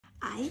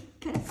I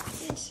got a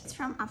package. It's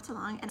from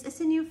Optolong and it's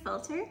a new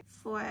filter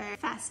for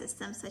fast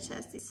systems such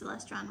as the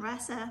Celestron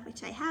Rasa,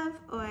 which I have,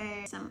 or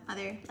some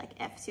other like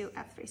F2,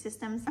 F3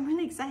 systems. I'm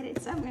really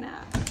excited, so I'm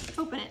gonna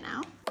open it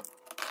now.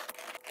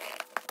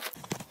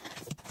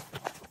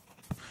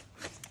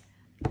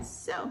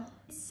 So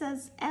it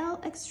says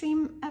L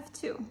Extreme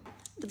F2.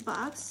 The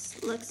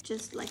box looks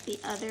just like the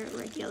other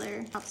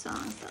regular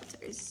Optolong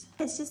filters.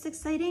 It's just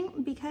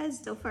exciting because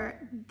so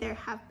far there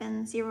have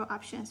been 0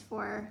 options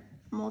for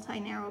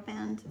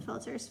multi-narrowband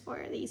filters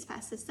for these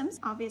fast systems.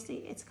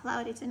 Obviously it's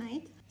cloudy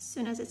tonight. As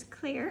soon as it's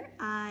clear,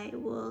 I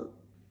will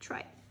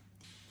try.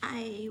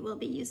 I will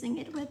be using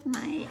it with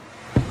my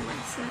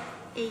Alexa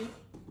 8.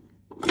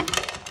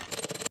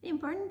 The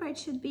important part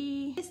should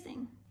be this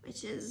thing,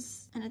 which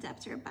is an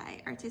adapter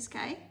by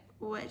Artiskai,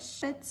 which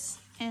fits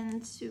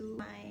into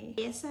my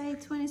ASI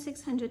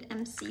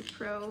 2600MC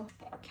Pro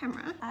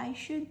camera. I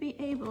should be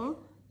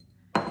able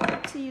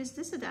to use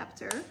this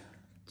adapter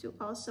to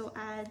also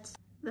add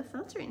the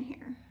filter in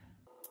here.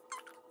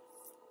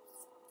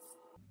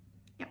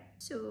 Yep,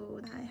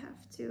 so I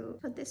have to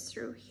put this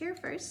through here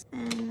first,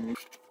 and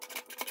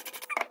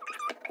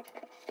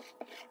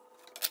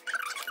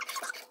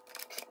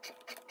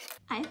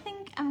I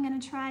think I'm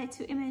gonna try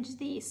to image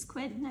the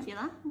Squid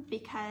Nebula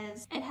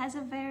because it has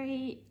a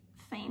very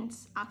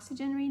faint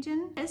oxygen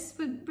region. This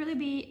would really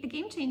be a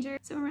game changer,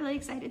 so I'm really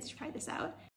excited to try this out.